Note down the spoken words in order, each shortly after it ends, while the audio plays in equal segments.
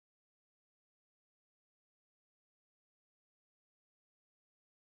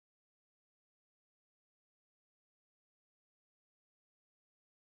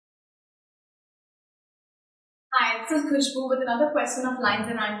Hi, this is Khushbu with another question of lines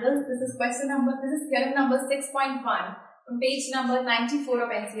and angles. This is theorem number 6.1 from page number 94 of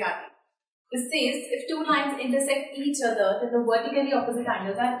NCERT. It says if two lines intersect each other, then the vertically opposite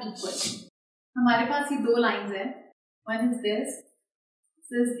angles are equal. हमारे पास ये दो lines हैं. One is this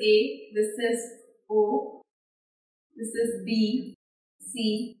is A, this is O, this is B, C,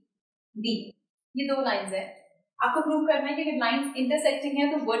 D. ये दो lines हैं. आपको prove करना है कि अगर lines intersecting है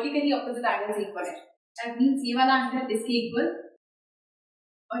तो vertically opposite angles equal है. That means ये वाला एंगल इसके इक्वल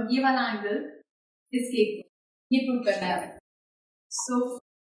और ये वाला एंगल इसके इक्वल, ये प्रूव करना है. सो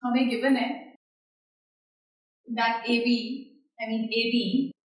हमें गिवन है that AB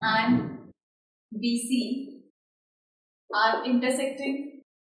and BC are intersecting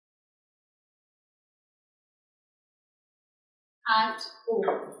at O.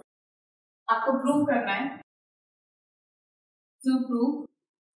 आपको प्रूव करना है to prove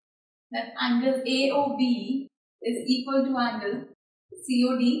that angle AOB is equal to angle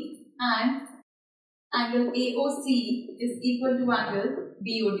COD and angle AOC is equal to angle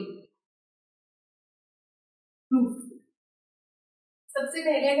BOD. Proof. सबसे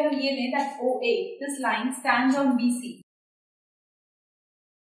पहले अगर हम ये लें that OA, this line stands on BC.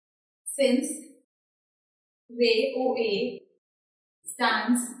 Since ray OA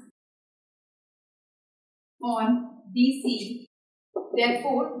stands on BC,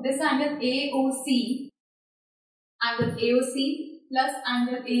 therefore, this angle AOC plus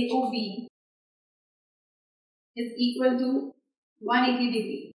angle AOB is equal to 180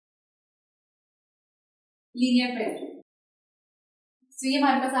 degree. Linear pair. So, ये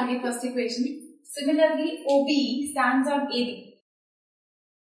हमारे पास आ गई first equation. Similarly, OB stands on AB.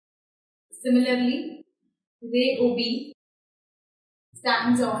 Similarly, ray OB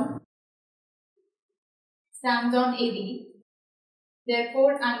stands on AB.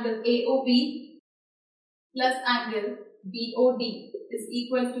 Therefore, angle AOB plus angle BOD is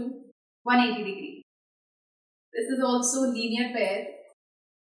equal to 180 degree. This is also linear pair.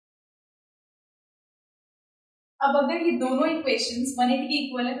 अब अगर ये दोनों equations 180 के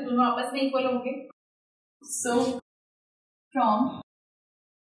equal है तो दोनों आपस में equal होंगे. So, from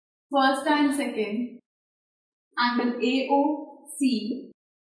first and second, angle AOC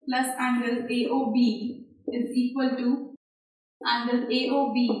plus angle AOB is equal to angle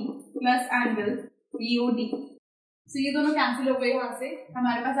AOB plus angle BOD. So ये दोनों कैंसिल हो गए. यहाँ से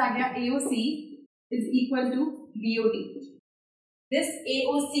हमारे पास आ गया AOC is equal to BOD. This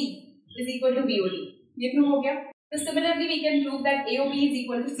AOC is equal to BOD. ये prove हो गया. So similarly we can prove that AOB is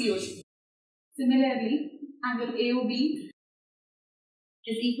equal to COD. Similarly, angle AOB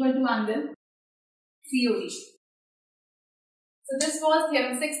is equal to angle COD. So this was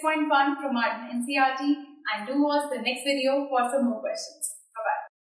theorem 6.1 from NCERT, and do watch the next video for some more questions.